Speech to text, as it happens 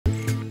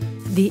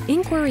The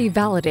IncQuery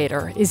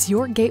Validator is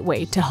your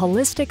gateway to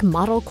holistic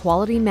model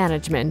quality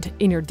management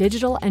in your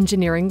digital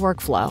engineering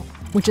workflow,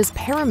 which is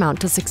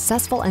paramount to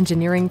successful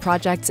engineering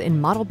projects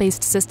in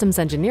model-based systems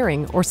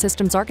engineering or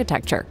systems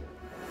architecture.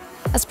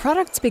 As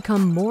products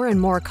become more and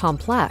more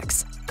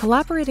complex,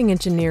 collaborating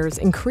engineers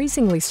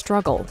increasingly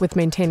struggle with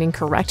maintaining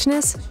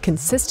correctness,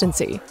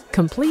 consistency,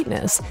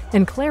 completeness,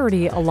 and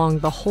clarity along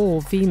the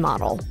whole V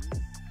model.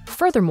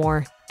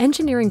 Furthermore,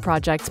 engineering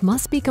projects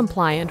must be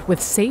compliant with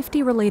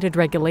safety-related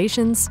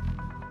regulations,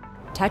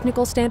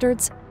 technical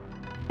standards,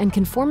 and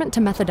conformant to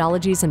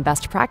methodologies and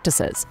best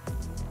practices.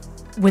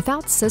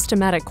 Without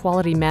systematic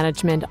quality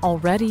management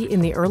already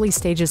in the early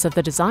stages of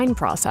the design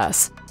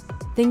process,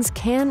 things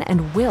can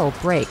and will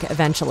break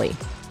eventually.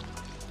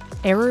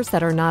 Errors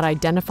that are not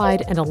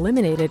identified and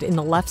eliminated in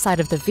the left side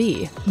of the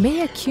V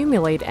may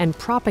accumulate and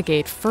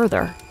propagate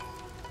further,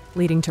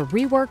 leading to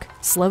rework,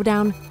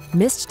 slowdown,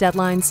 missed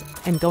deadlines,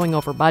 and going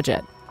over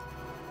budget.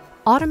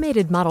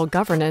 Automated model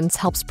governance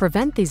helps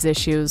prevent these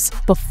issues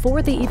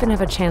before they even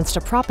have a chance to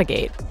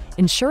propagate,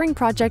 ensuring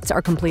projects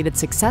are completed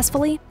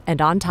successfully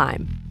and on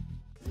time.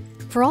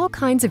 For all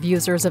kinds of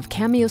users of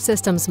Cameo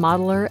Systems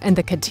Modeler and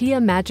the CATIA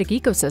Magic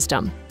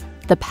ecosystem,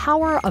 the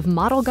power of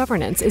model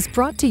governance is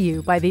brought to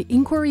you by the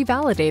IncQuery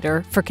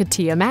Validator for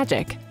CATIA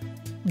Magic.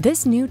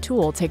 This new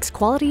tool takes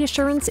quality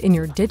assurance in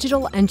your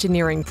digital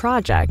engineering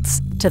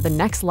projects to the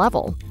next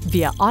level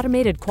via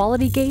automated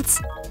quality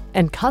gates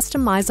and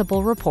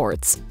customizable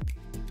reports.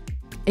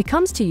 It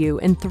comes to you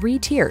in 3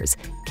 tiers,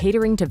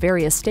 catering to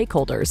various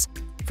stakeholders,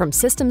 from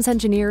systems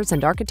engineers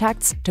and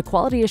architects to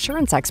quality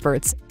assurance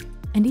experts,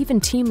 and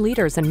even team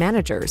leaders and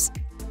managers.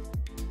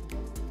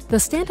 The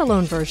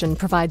standalone version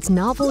provides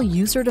novel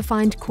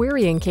user-defined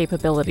querying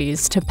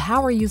capabilities to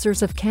power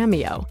users of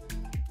Cameo,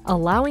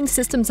 allowing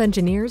systems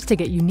engineers to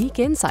get unique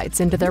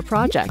insights into their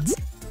projects.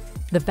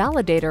 The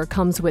Validator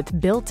comes with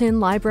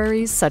built-in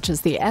libraries such as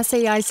the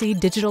SAIC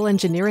Digital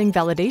Engineering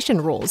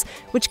Validation Rules,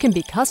 which can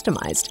be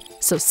customized,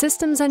 so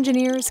systems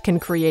engineers can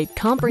create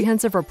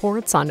comprehensive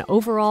reports on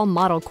overall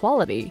model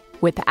quality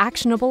with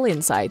actionable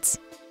insights.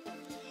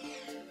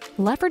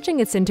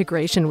 Leveraging its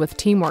integration with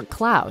Teamwork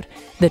Cloud,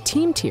 the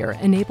Team tier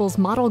enables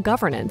model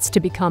governance to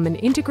become an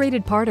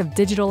integrated part of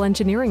digital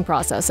engineering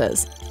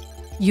processes.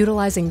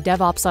 Utilizing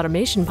DevOps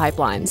automation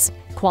pipelines,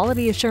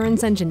 quality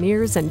assurance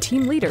engineers and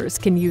team leaders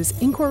can use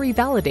IncQuery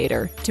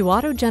Validator to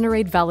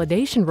auto-generate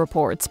validation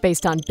reports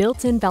based on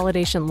built-in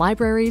validation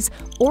libraries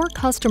or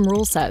custom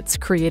rule sets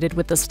created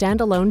with the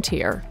standalone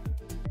tier.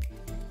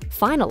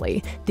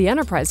 Finally, the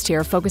Enterprise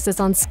tier focuses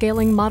on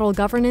scaling model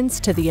governance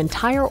to the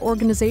entire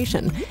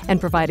organization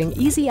and providing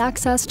easy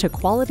access to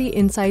quality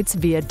insights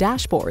via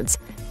dashboards.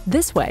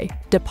 This way,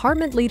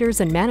 department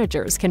leaders and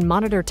managers can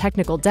monitor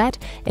technical debt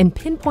and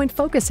pinpoint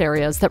focus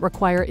areas that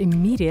require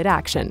immediate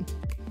action.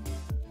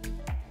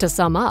 To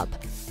sum up,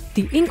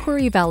 the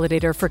IncQuery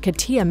Validator for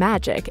CATIA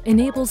Magic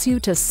enables you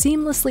to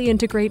seamlessly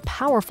integrate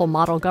powerful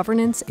model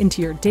governance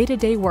into your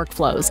day-to-day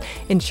workflows,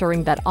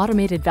 ensuring that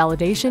automated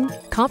validation,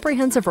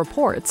 comprehensive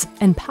reports,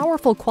 and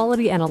powerful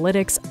quality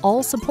analytics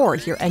all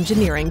support your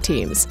engineering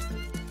teams.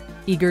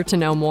 Eager to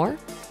know more?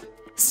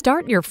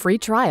 Start your free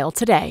trial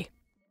today.